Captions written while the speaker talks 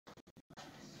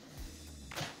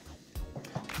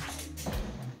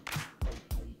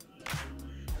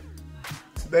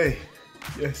today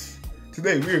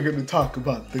we are going to talk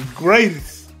about the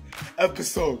greatest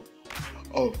episode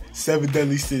of Seven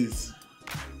Deadly Sins.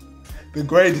 The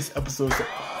greatest episode.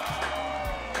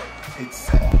 It's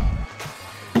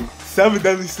Seven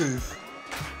Deadly Sins.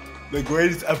 The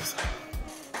greatest episode.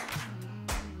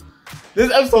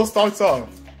 This episode starts off,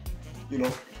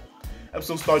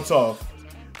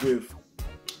 with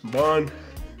Bond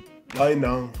lying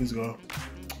down with his girl.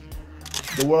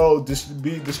 The world just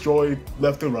being destroyed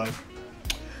left and right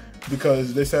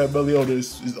because they said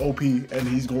Meliodas is OP and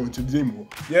he's going to the Demon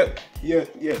World. Yeah.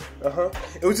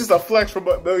 It was just a flex from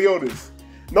Meliodas.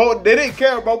 No, they didn't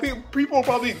care about people. People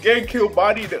probably getting killed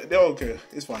body. They don't care.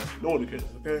 It's fine. No one cares.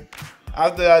 Okay.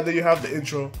 After that, then you have the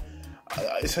intro.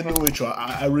 It's a new intro.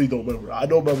 I really don't remember. I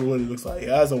don't remember what it looks like. It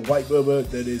has a white river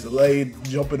that is Elaine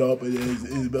jumping up and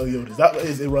is Meliodas. That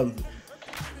is irrelevant.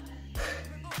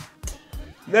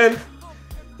 Then,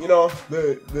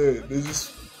 they're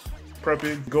just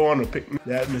prepping, go on a picnic.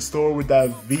 They're in the store with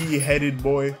that V-headed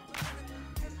boy.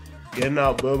 Getting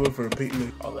out Bubba for a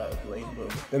picnic. All that lame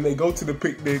Bubba. Then they go to the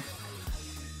picnic.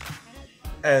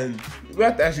 And we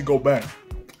have to actually go back.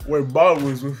 Where Bond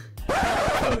was with...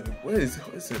 What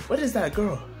is that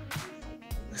girl?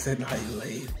 I said, not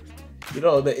Elaine.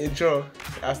 The intro,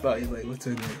 that's not Elaine. What's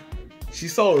her name?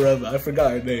 She's so irrelevant. I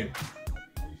forgot her name.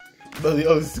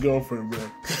 Meliodas' girlfriend, bro.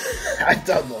 I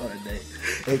don't know her name.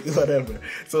 Whatever.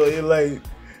 So Elaine,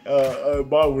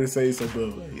 Bond would say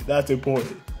something like, that's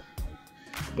important.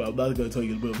 But I'm not gonna tell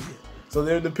you the movie. So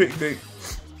they're in the picnic.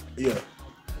 Yeah.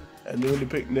 And during the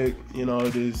picnic,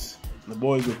 it is the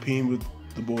boys were peeing with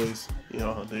the boys.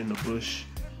 They're in the bush.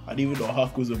 I didn't even know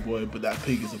Hawk was a boy, but that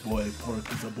pig is a boy.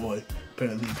 Pork is a boy.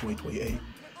 Apparently 2028.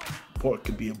 Pork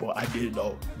could be a boy. I didn't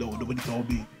know. No, nobody told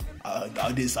me.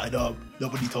 I didn't sign up.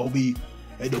 Nobody told me.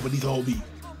 And nobody told me.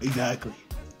 Exactly.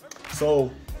 So,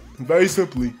 very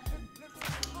simply,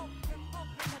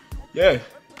 yeah,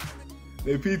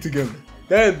 they peed together.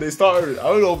 Then they started, I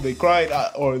don't know if they cried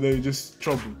or they just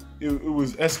troubled. It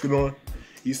was Escanor.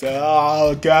 He said,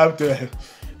 "Oh, Captain,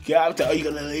 are you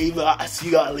gonna leave us?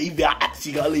 You gotta leave us.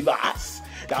 You gotta leave us."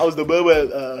 That was the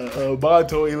moment Bond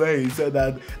told Elaine. He said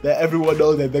that everyone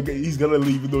knows that he's gonna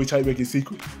leave, even though he's trying to make it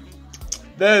secret.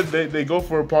 Then they go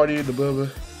for a party in the Bubba.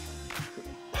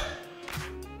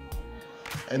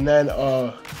 And then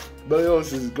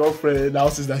Meliodas' girlfriend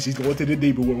announces that she's going to the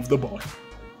Demon World with the boy.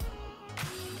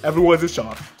 Everyone's in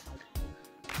shock.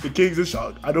 The king's in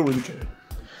shock. I don't really care.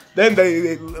 Then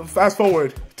they fast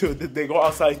forward to they go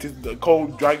outside to the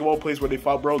cold Dragon Ball place where they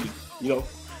fought Broly.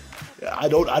 I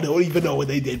don't even know what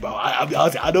they did, bro. I'll be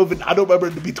honest, I don't remember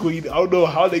in between. I don't know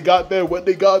how they got there, when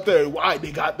they got there, why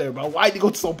they got there, bro. Why they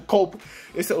go to some cold?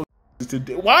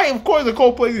 Why? Of course, the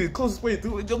cold place is the closest way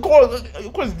to. Of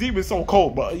course, Demon is so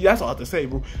cold, bro. That's all I have to say,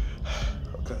 bro.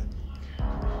 Okay.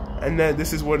 And then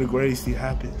this is where the greatest thing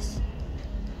happens.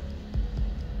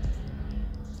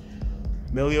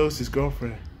 Meliodas'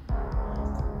 girlfriend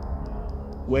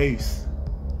waves.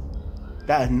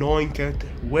 That annoying character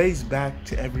waves back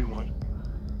to everyone.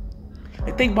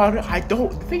 And think about it, the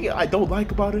thing I don't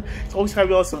like about it, it's always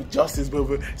having on some justice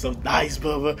movement, some nice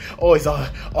movement. Always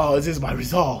this is my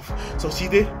resolve. So she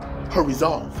did her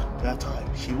resolve that time.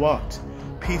 She walked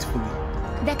peacefully.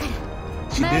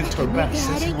 She didn't turn back. She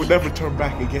said she would never turn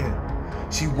back again.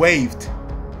 She waved.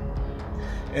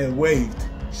 And waved.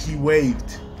 She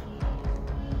waved.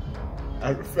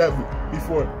 At her family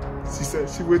before she said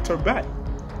she would turn back.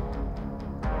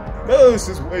 Let's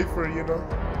just wait for it,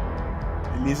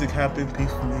 The music happened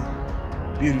peacefully,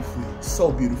 beautifully,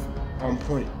 so beautiful, on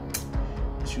point.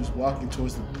 She was walking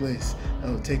towards the place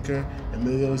that would take her and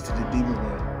Meliodas to the Demon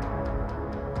World.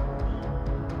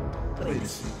 Wait to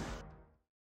see.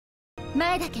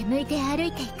 前だけ向いて歩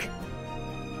いていく。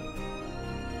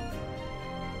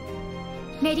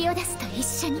メリオダスと一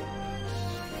緒に。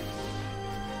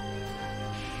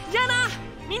じゃあな、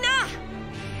みんな。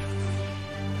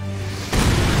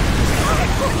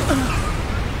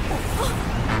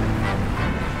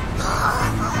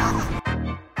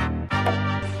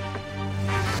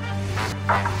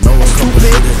No one come with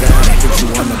it, I put you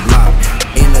on the block.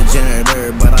 Ain't a janitor,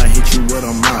 but I hit you with a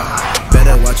mop.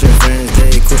 Better watch your friends,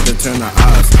 they quick to turn the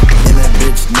odds. And that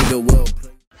bitch nigga will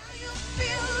play.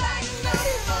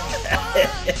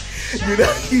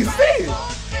 You see it?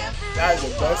 That's the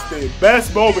best thing,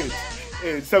 best moment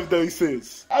in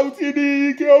 736. OTD,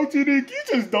 you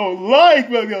just don't like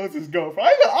Meliodas' girlfriend.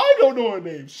 I don't know her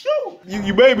name. Shoot.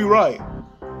 You may be right.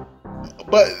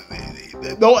 But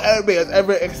No anime has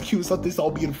ever executed something so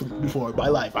beautiful before in my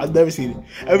life. I've never seen it.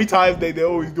 Every time they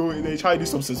always do it, they try to do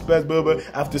some suspense,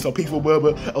 after some peaceful,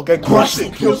 okay, crush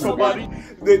it, kill somebody.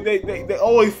 They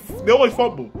always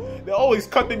fumble. They always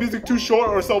cut the music too short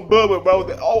or some bro.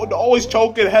 They're always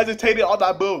choking, hesitating on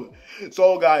that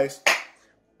So guys,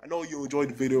 I know you enjoyed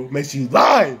the video. Make sure you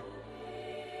like,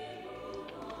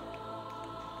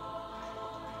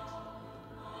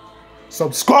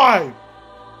 subscribe,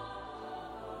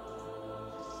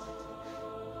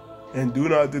 and do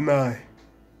not deny.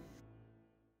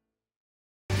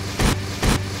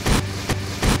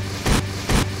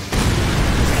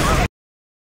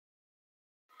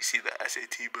 You see the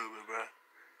SAT movement, bro?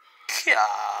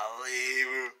 Golly,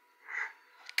 bro.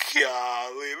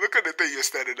 Golly. Look at the thing you're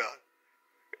standing on.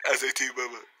 SAT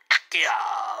movement.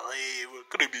 Golly, bro.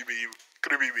 Could it be me?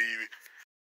 Could it be me?